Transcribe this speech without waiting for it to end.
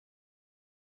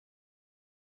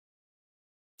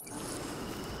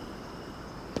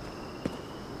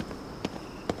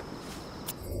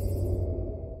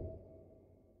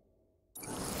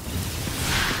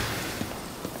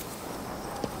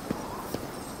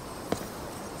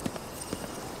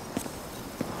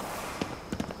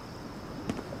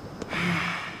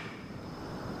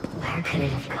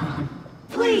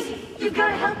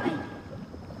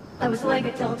Those leg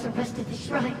adults arrested the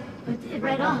shrine, but it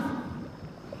ran off.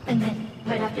 And then,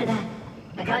 right after that,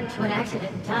 I got into an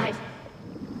accident and died.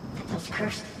 That doll's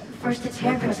cursed. First its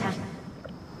hair grows out.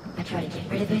 I try to get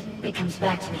rid of it, it comes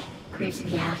back to me. Creeps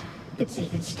me out. It's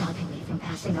even stopping me from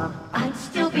passing on. I'd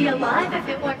still be alive if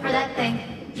it weren't for that thing.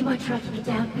 Do you mind tracking it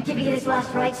down and giving it his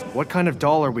last rites? What kind of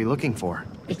doll are we looking for?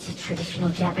 It's a traditional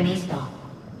Japanese doll.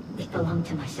 It belonged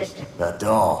to my sister. That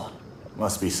doll.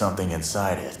 Must be something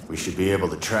inside it. We should be able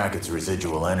to track its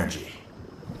residual energy.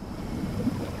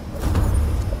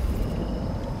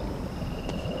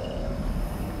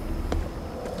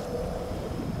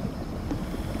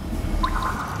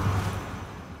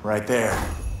 Right there.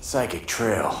 Psychic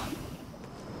trail.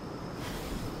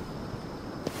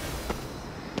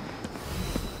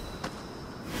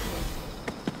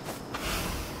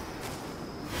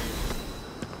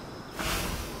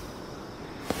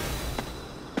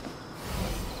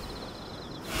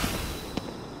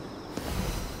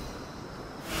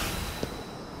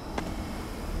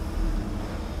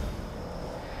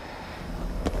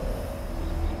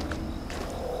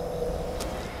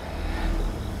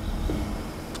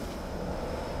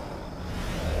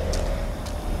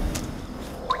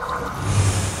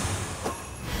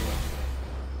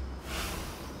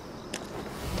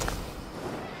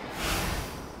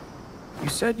 You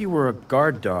said you were a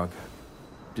guard dog.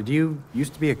 Did you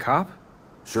used to be a cop?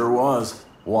 Sure was.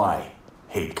 Why?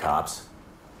 Hate cops.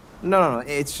 No,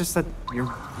 it's just that you're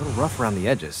a little rough around the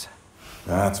edges.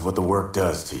 That's what the work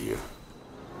does to you.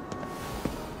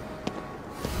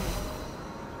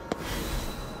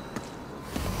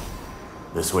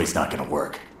 This way's not gonna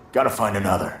work. Gotta find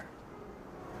another.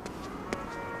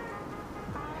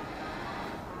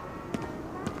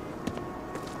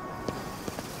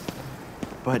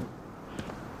 But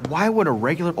why would a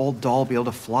regular old doll be able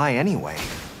to fly anyway?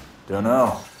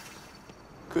 Dunno.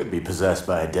 Could be possessed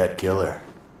by a dead killer.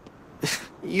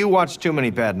 You watch too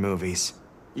many bad movies.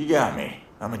 You got me.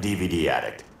 I'm a DVD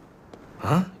addict.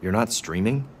 Huh? You're not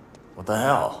streaming? What the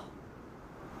hell?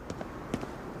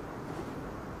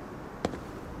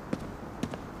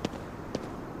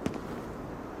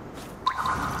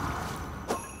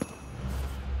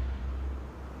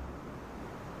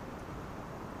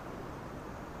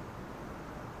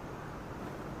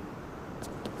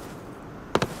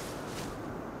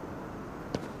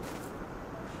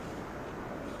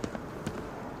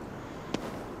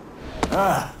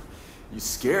 Ah, you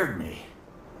scared me.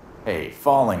 Hey,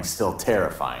 falling's still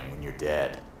terrifying when you're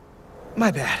dead.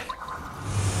 My bad.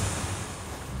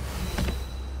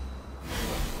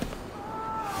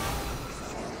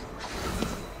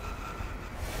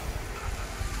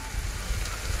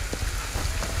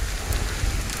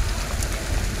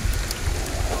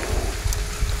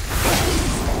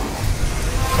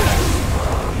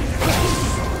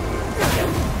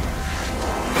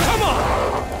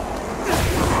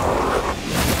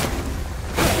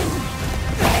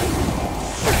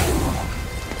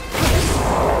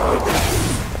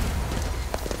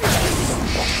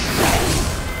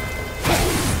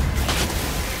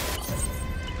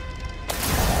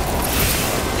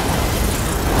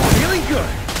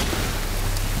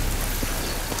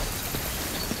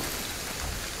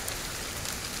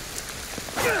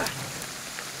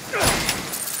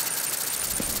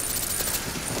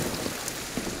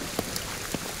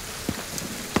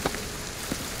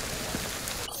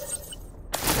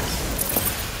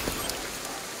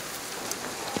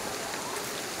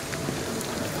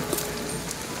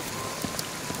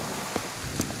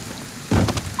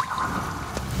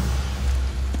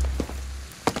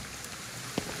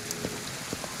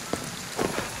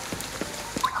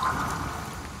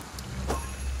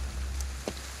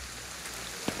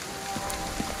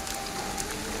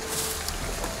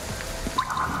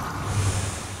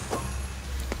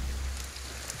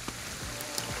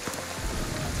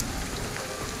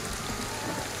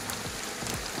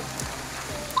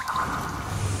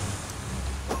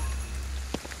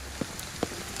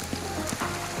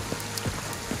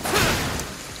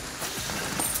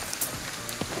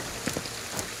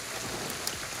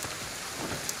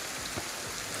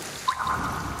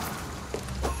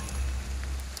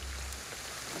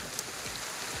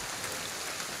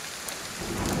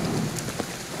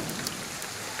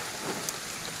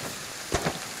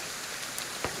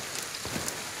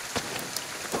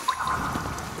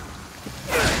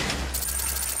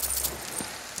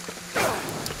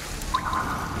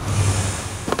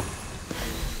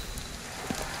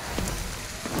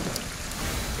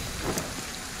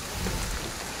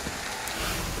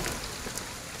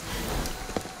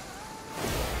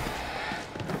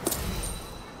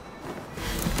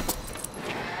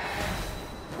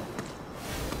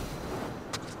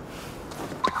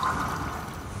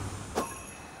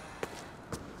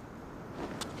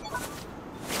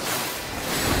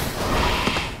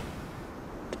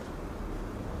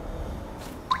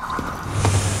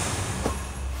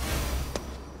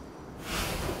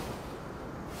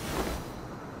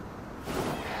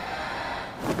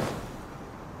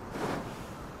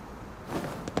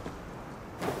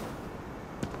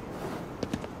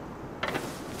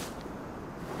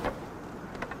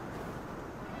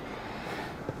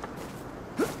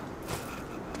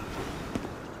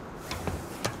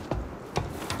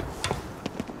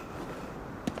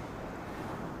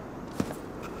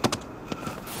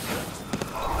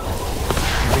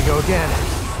 again.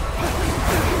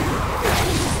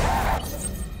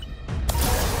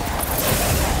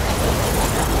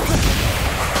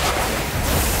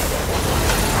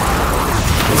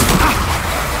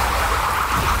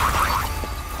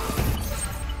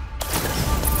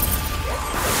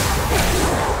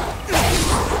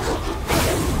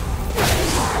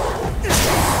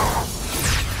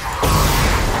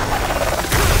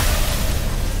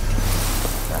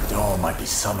 That doll might be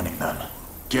summoning them.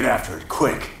 Get after it,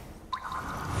 quick!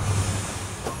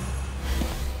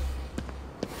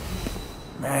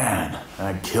 Man,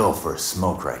 I'd kill for a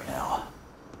smoke right now.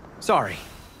 Sorry,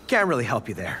 can't really help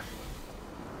you there.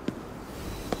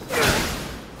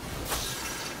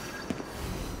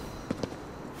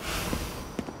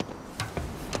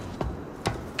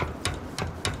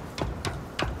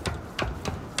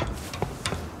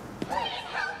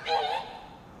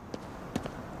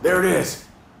 There it is!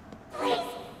 Please,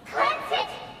 cleanse it!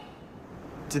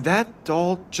 Did that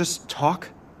doll just talk?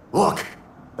 Look!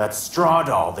 That straw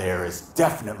doll there is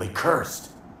definitely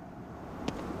cursed.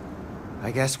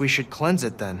 I guess we should cleanse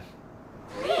it then.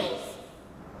 Please!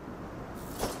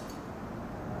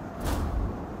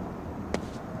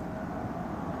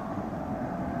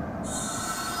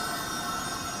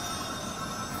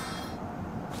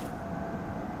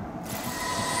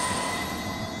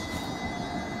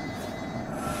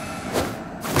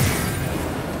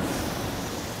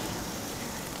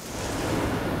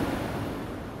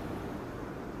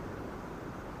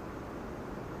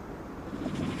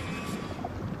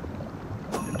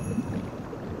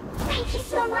 Thank you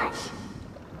so much!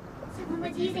 Someone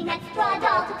was using that straw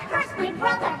doll to curse my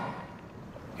brother!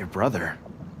 Your brother?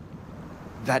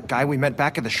 That guy we met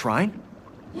back at the shrine?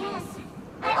 Yes,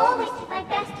 I always did my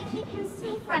best to keep him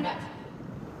safe from it.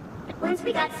 But once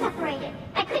we got separated,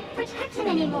 I couldn't protect him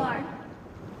anymore.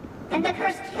 Then the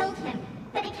curse killed him,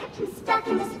 but it kept him stuck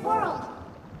in this world.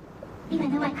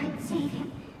 Even though I couldn't save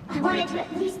him, I wanted to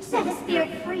at least set his spirit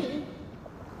free.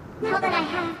 Now that I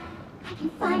have, I can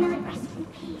finally rest in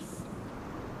peace.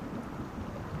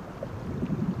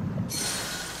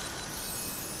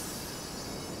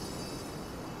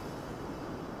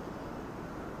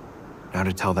 Now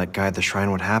to tell that guy at the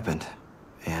shrine what happened,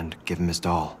 and give him his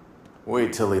doll.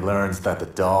 Wait till he learns that the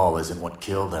doll isn't what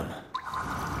killed him.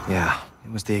 Yeah,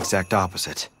 it was the exact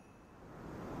opposite.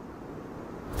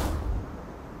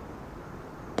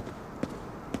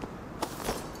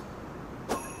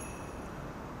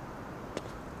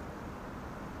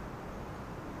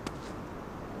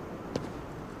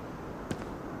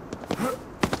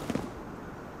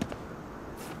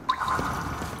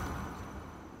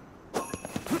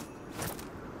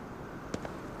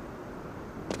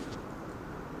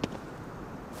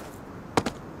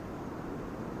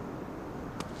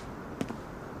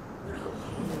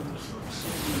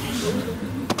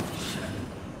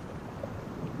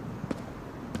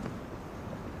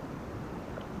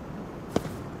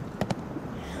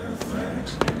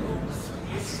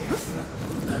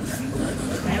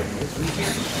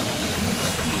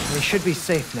 We should be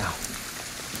safe now.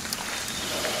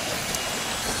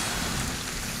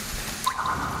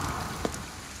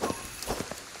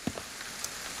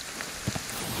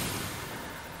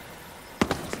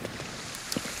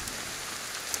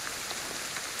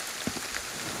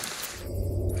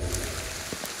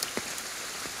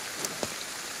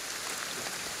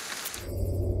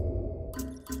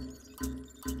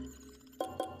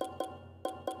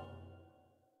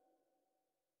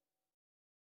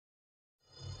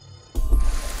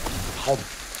 Hold it.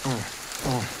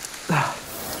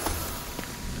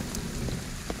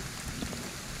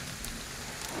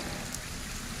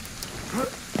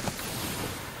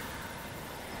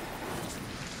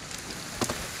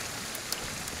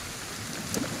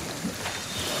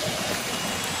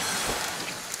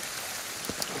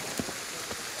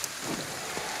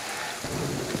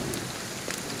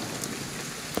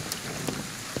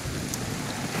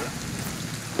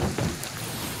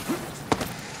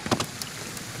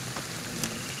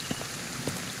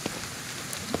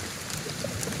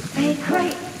 Hey,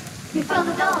 great! You found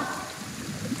the doll!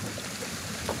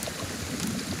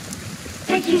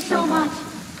 Thank you so much!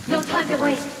 No time to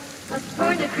waste. Let's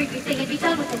burn the creepy thing and be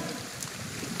done with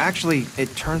it. Actually,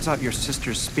 it turns out your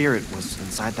sister's spirit was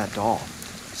inside that doll.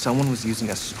 Someone was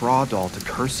using a straw doll to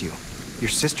curse you. Your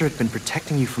sister had been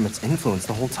protecting you from its influence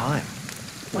the whole time.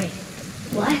 Wait,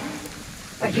 what?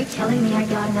 Are you telling me I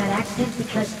got in that accident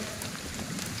because...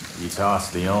 You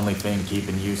tossed the only thing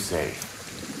keeping you safe.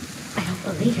 I don't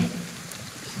believe it.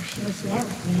 So she was there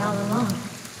with me all along.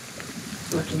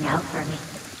 Looking out for me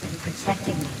and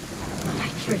protecting me. But I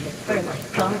treated her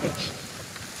like garbage.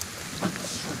 I'm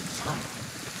so sorry.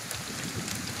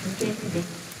 forgiven me.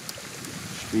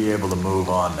 Should be able to move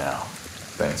on now,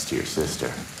 thanks to your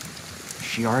sister.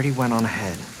 She already went on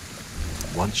ahead.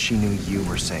 Once she knew you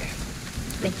were safe.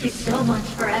 Thank you so much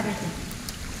for everything.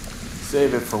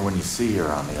 Save it for when you see her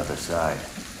on the other side.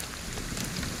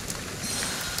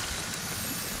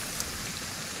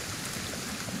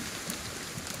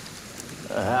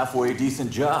 A halfway decent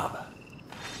job.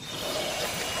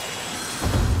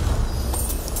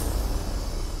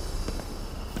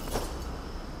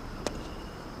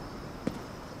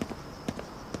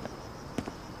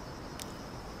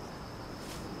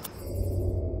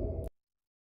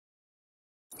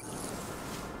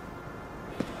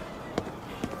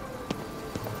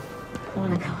 I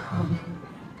want to go home.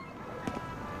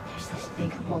 There's this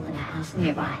big hole in a house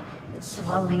nearby that's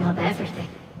swallowing up everything.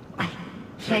 I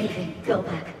can't even go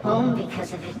back home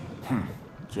because of it.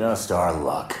 Just our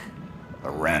luck. A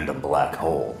random black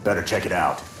hole. Better check it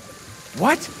out.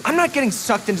 What? I'm not getting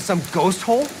sucked into some ghost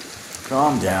hole?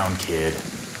 Calm down, kid.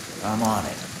 I'm on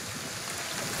it.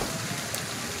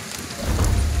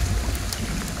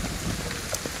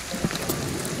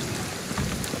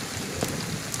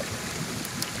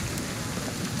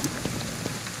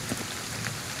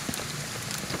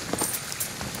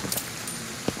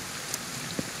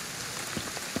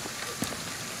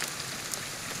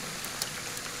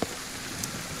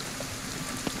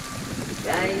 The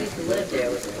guy who used to live there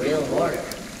was a real hoarder.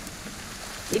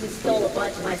 Even stole a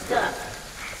bunch of my stuff.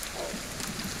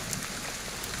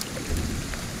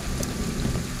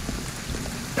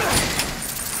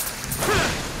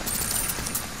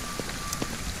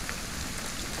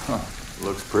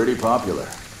 Looks pretty popular.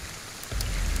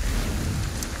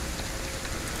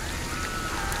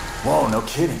 Whoa, no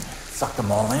kidding. Sucked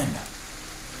them all in.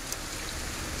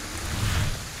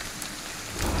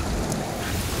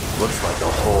 Looks like the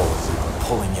hole's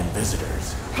pulling in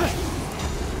visitors.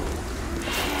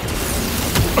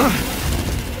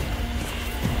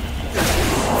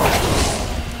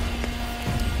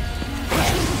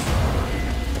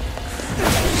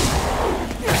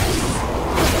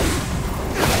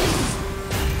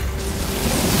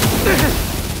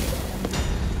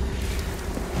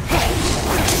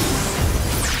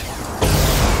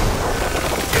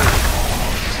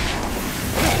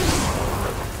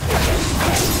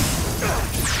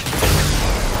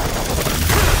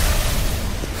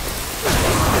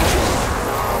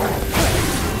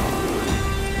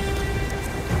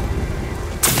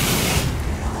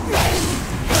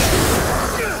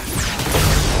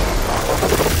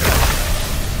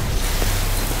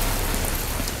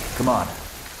 Come on.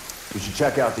 We should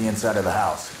check out the inside of the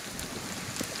house.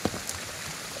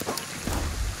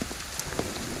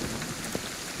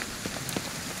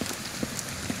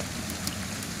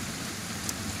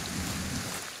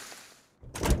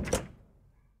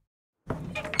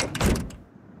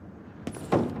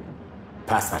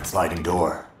 Past that sliding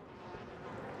door.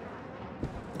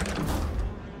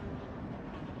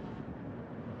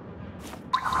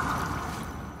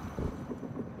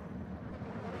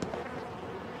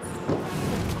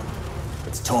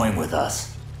 It's toying with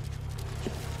us.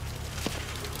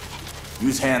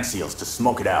 Use hand seals to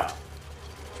smoke it out.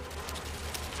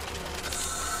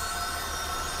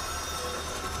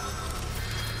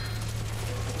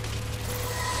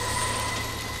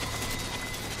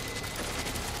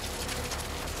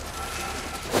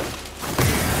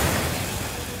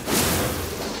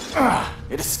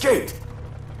 It escaped!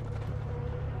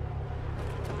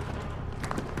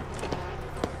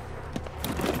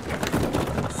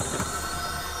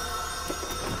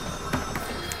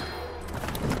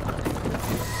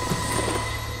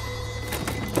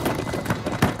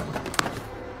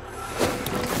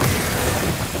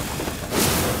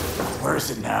 Where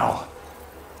is it now?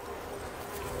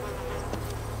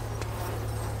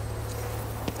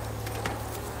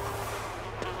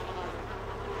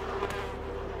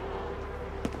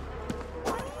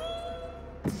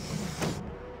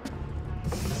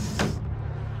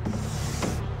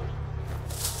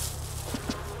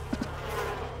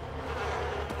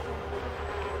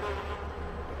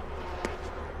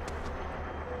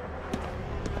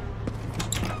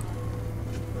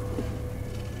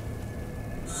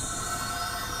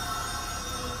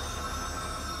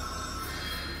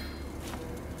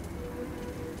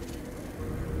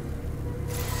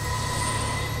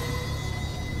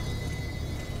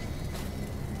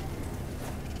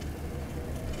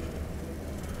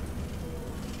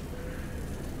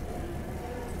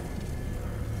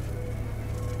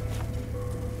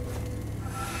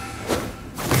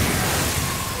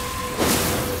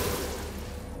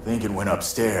 Think it went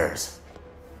upstairs.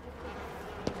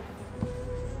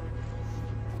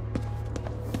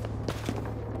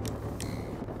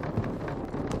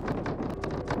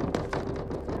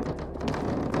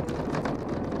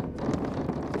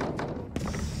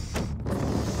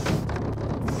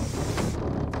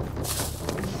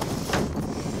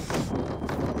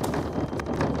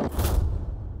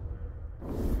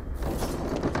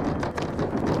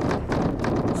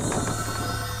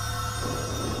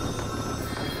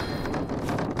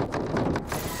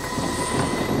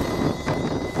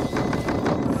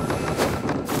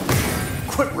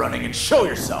 waiting. Show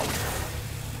yourself!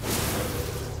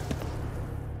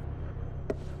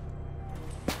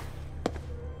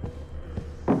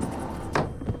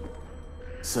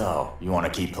 So, you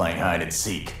want to keep playing hide and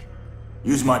seek?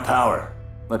 Use my power.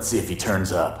 Let's see if he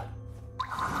turns up.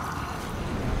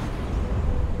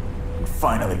 We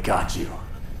finally got you.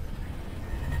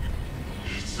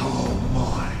 It's all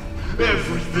mine.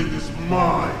 Everything is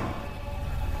mine.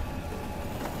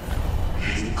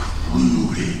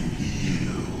 Including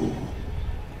you.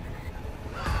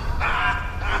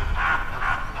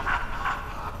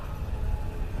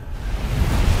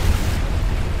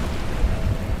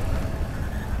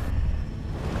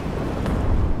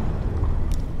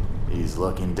 He's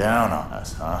looking down on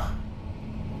us, huh?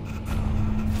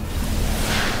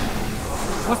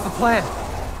 What's the plan?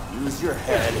 Use your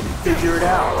head and figure it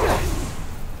out.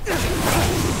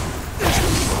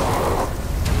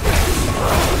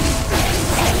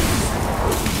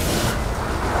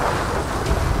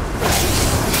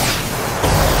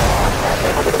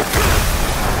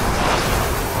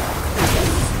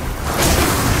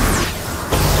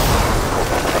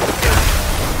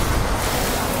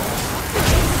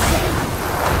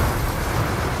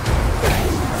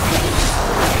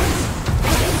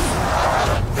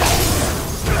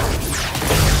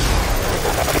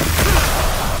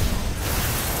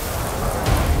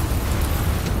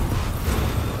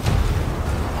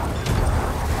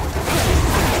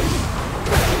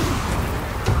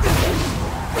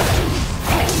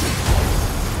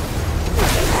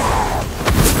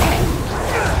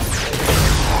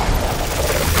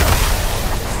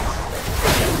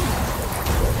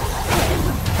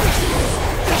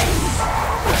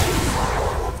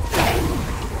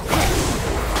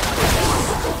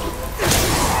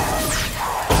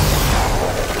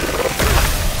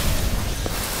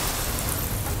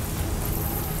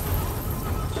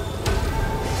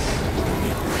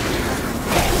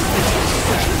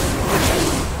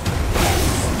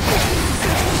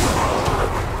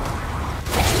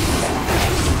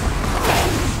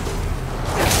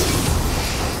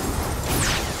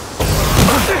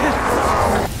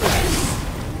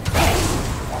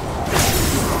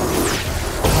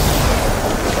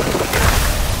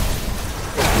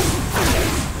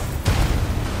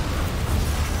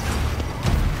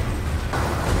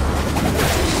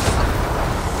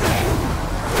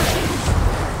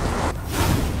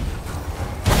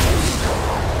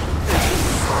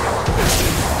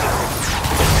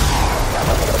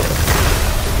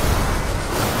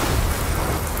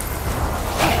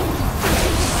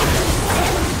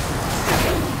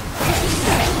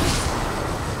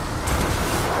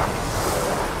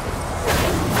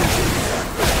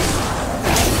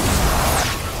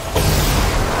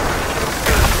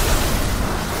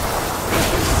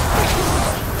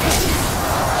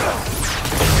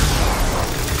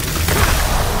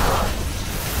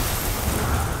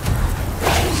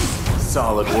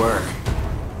 Solid work.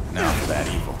 Now for that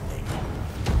evil thing.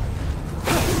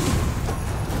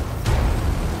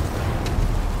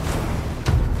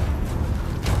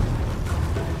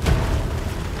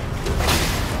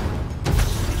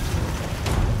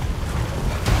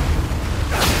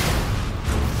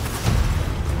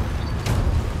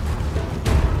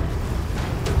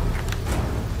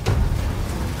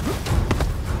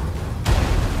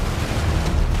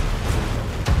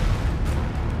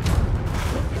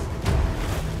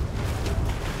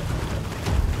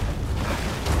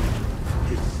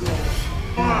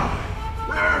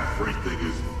 Everything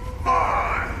is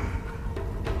mine.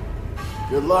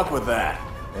 Good luck with that,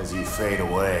 as you fade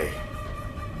away.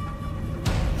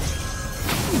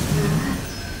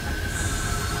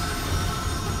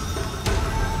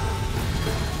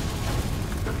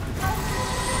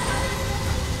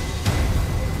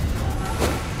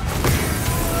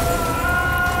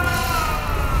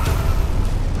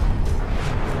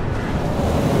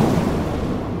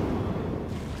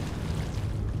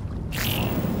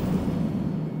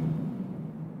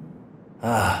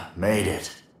 Made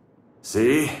it.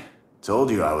 See? Told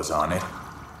you I was on it.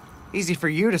 Easy for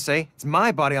you to say. It's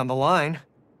my body on the line.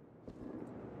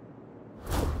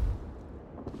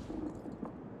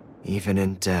 Even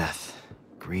in death,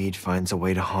 greed finds a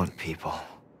way to haunt people.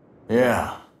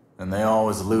 Yeah, and they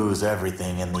always lose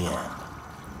everything in the end.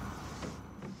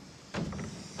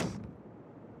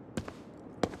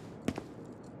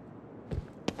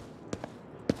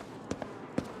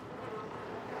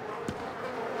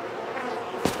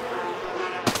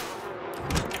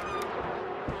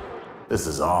 This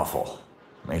is awful.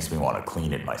 Makes me want to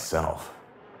clean it myself.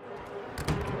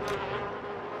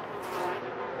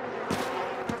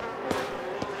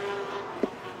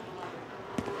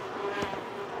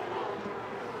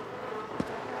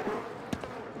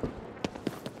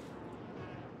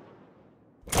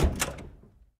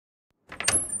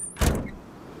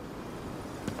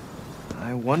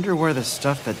 I wonder where the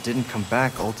stuff that didn't come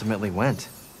back ultimately went.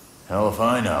 Hell if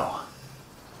I know.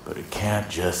 But it can't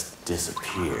just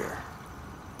disappear.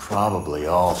 Probably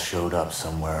all showed up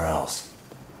somewhere else.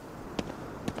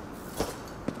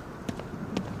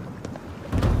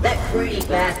 That greedy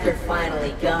bastard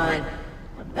finally gone.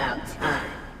 About time.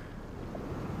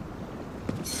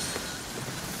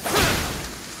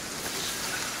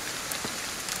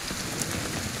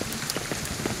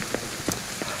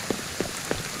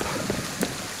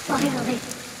 Finally,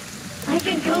 I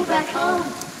can go back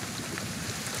home.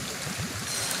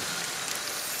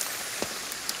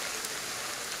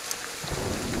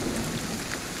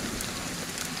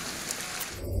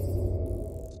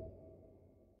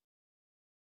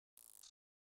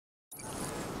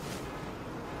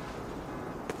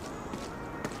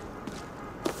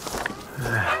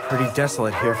 Pretty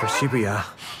desolate here for Shibuya.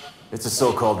 It's a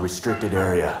so-called restricted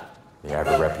area. They have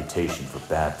a reputation for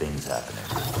bad things happening.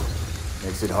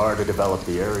 Makes it hard to develop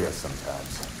the area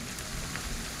sometimes.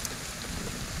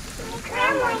 My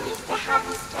grandma used to have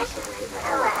a special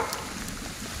umbrella.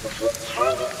 If you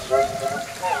turn it to a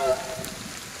yokai.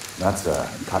 That's a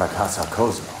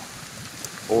karakaza-kozo.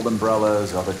 Old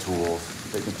umbrellas, other tools,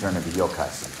 they can turn into yokai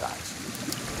sometimes.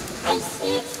 I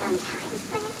see it sometimes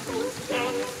when it rains here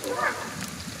in the swamp.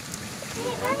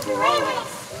 It runs away when it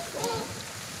sees me.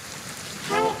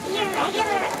 Can it be a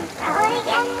regular umbrella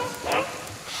again, mister?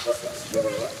 Is it too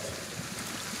late?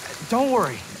 Don't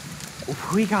worry.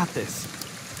 We got this.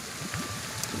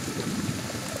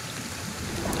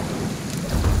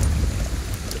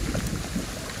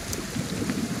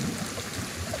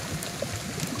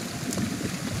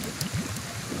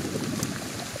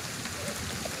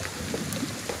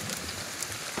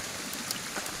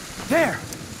 There!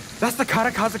 That's the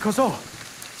karakaza-kozo.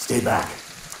 Stay back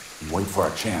and wait for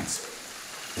our chance.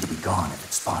 It'll be gone if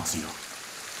it spots you.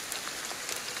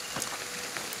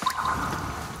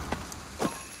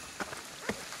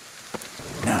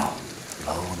 Now,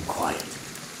 low and quiet.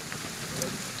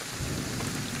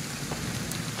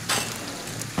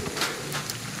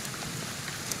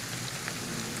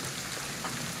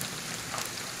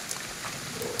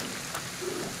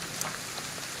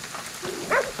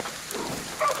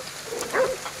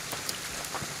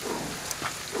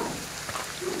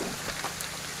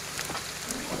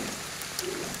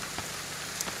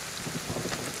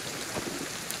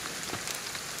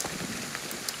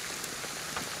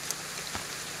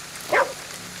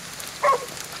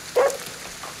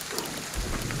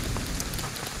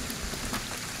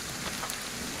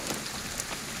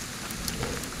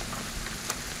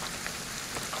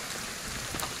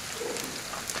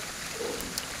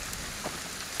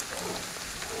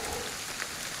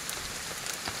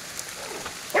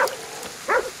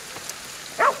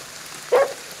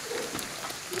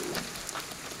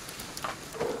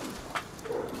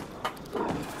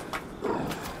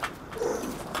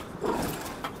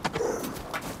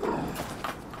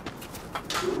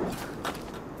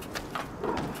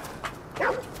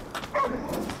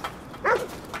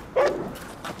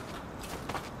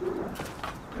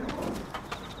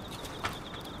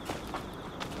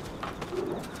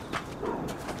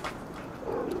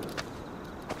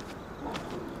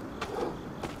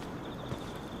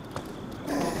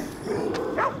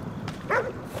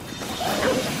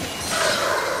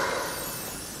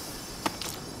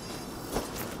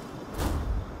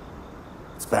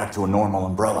 Back to a normal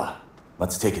umbrella.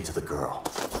 Let's take it to the girl.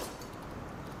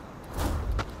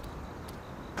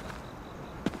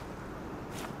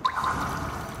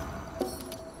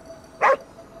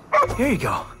 Here you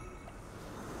go.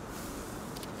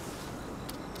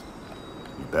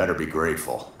 You better be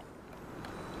grateful.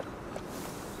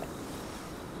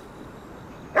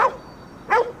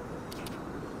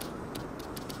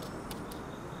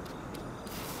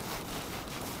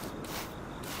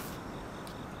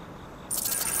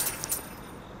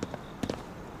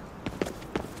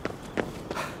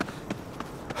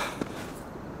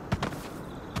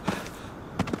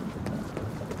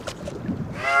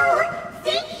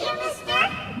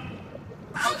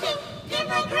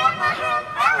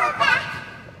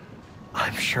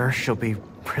 Sure she'll be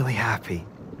really happy.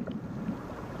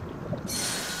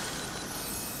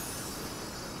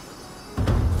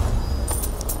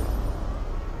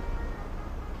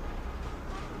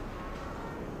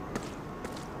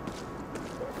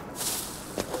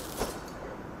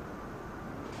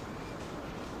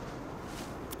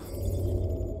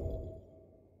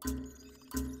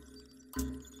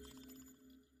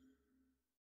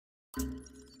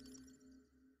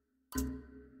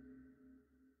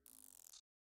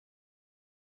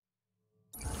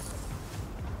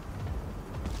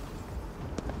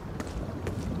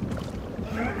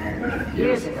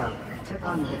 Years ago, I took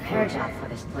on the repair job for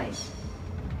this place.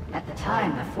 At the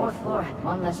time, the 4th floor had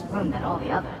one less room than all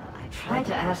the others. I tried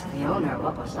to ask the owner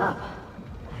what was up.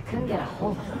 I couldn't get a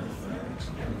hold of him.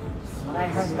 What I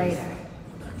heard later,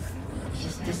 he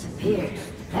just disappeared,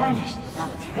 vanished without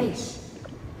a trace.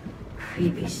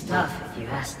 Creepy stuff, if you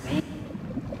ask me.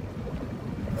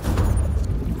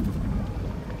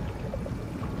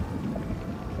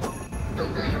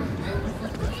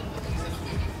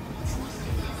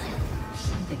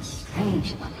 Something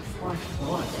strange about the 4th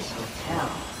floor of this hotel.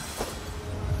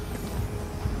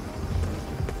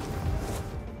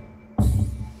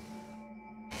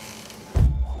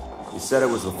 You said it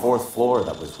was the 4th floor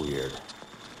that was weird.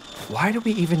 Why do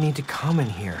we even need to come in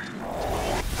here?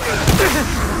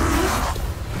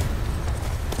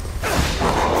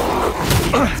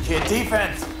 Kid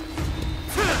defense!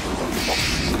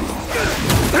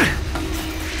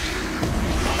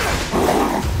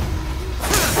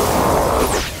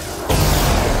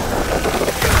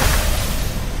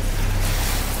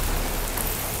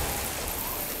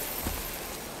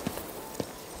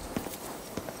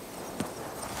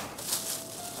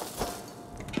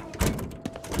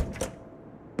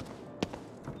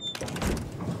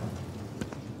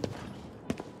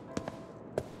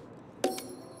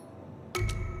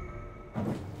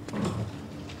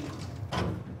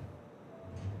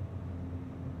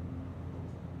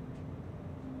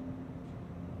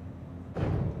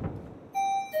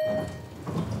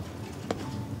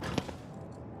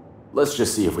 Let's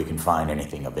just see if we can find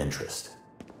anything of interest.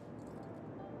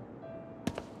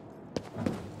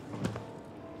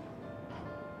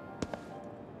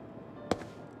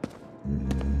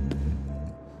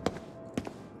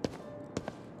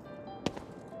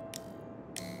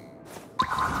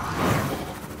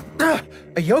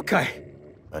 A yokai!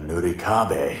 A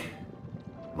Nurikabe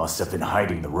must have been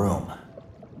hiding the room.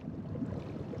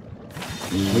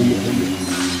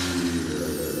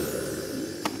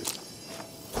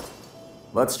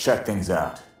 Let's check things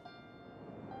out.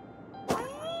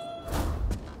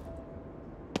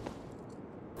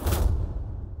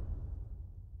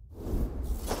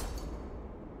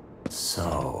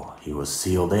 So, he was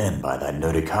sealed in by that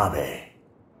Nurikabe.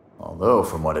 Although,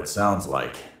 from what it sounds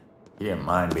like, he didn't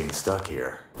mind being stuck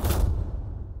here.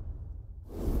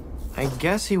 I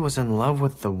guess he was in love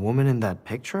with the woman in that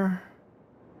picture?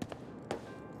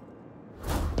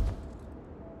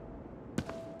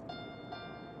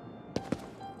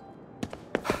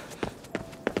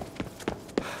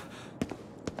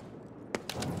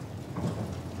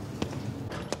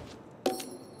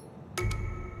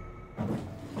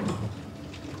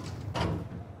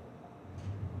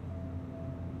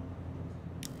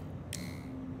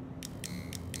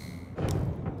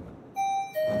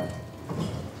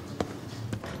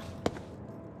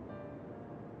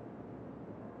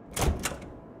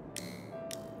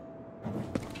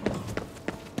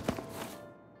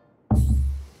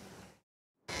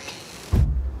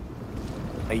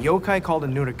 A yokai called a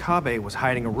Nurikabe was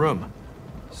hiding a room.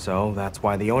 So that's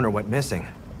why the owner went missing.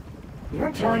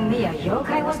 You're telling me a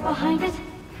yokai was behind it?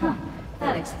 Huh,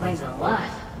 that explains a lot.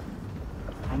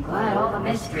 I'm glad all the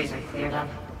mysteries are cleared up.